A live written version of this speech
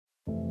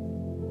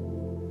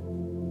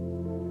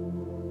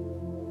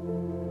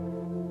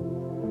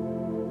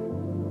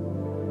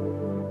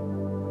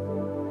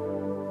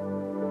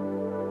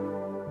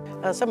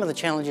Some of the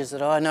challenges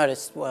that I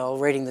noticed while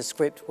reading the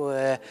script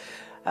were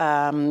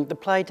the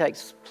play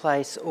takes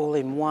place all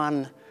in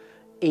one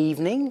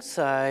evening,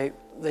 so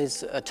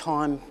there's a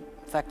time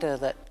factor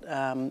that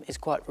is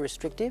quite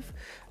restrictive.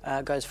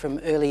 It goes from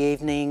early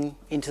evening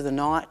into the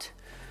night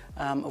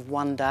of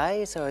one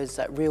day, so it's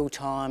that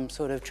real-time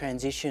sort of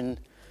transition.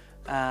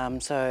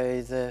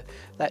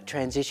 That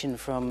transition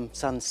from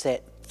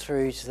sunset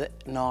through to the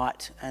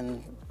night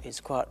and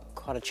is quite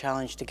a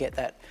challenge to get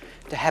that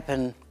to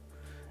happen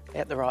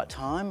at the right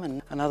time.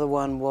 And another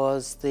one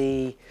was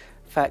the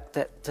fact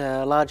that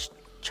a large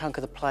chunk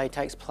of the play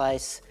takes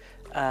place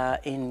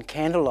in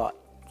candlelight.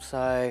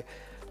 So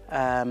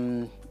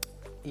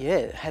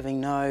yeah,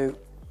 having no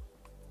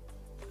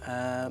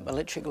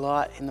electric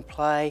light in the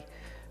play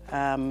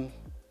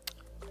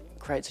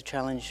creates a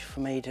challenge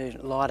for me to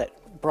light it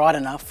bright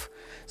enough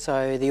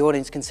so the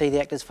audience can see the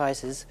actors'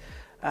 faces,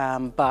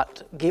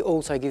 but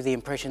also give the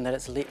impression that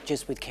it's lit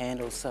just with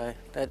candles, so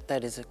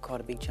that is quite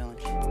a big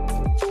challenge.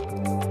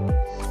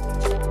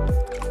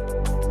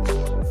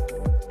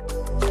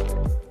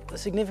 The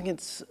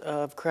significance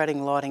of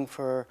creating lighting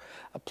for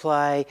a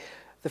play,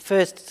 the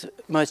first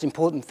most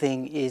important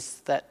thing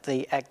is that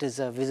the actors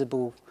are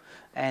visible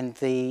and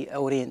the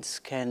audience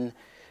can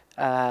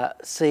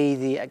see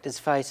the actors'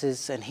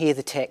 faces and hear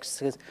the text.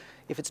 Because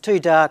if it's too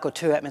dark or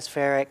too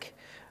atmospheric,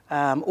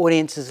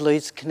 audiences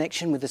lose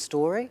connection with the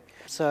story.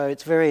 So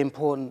it's very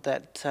important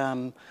that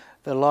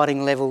the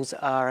lighting levels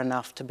are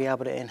enough to be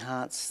able to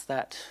enhance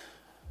that.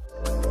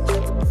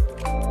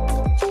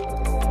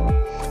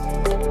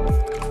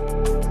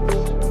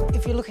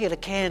 If you're looking at a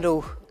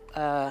candle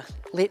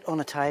lit on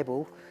a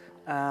table,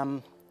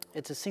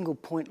 it's a single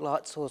point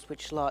light source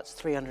which lights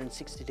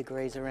 360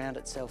 degrees around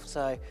itself.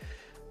 So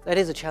that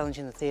is a challenge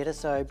in the theatre.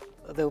 So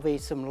there'll be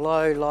some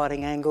low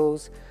lighting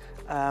angles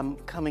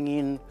coming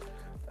in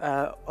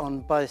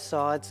on both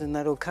sides, and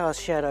that'll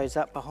cast shadows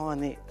up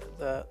behind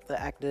the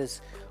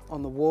actors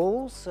on the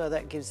walls. So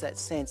that gives that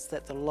sense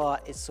that the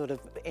light is sort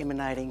of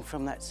emanating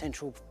from that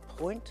central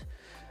point.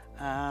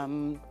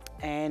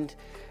 And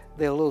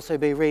there'll also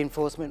be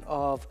reinforcement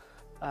of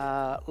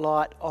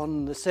light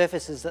on the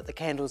surfaces that the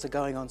candles are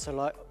going on. So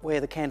like where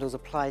the candles are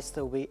placed,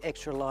 there'll be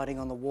extra lighting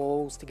on the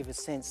walls to give a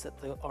sense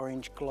that the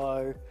orange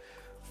glow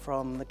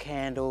from the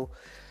candle.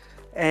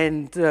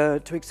 And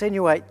to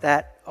accentuate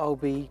that, I'll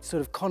be sort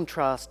of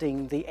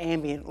contrasting the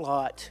ambient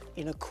light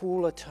in a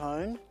cooler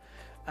tone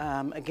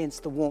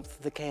against the warmth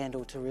of the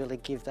candle to really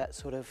give that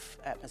sort of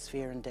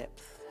atmosphere and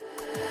depth.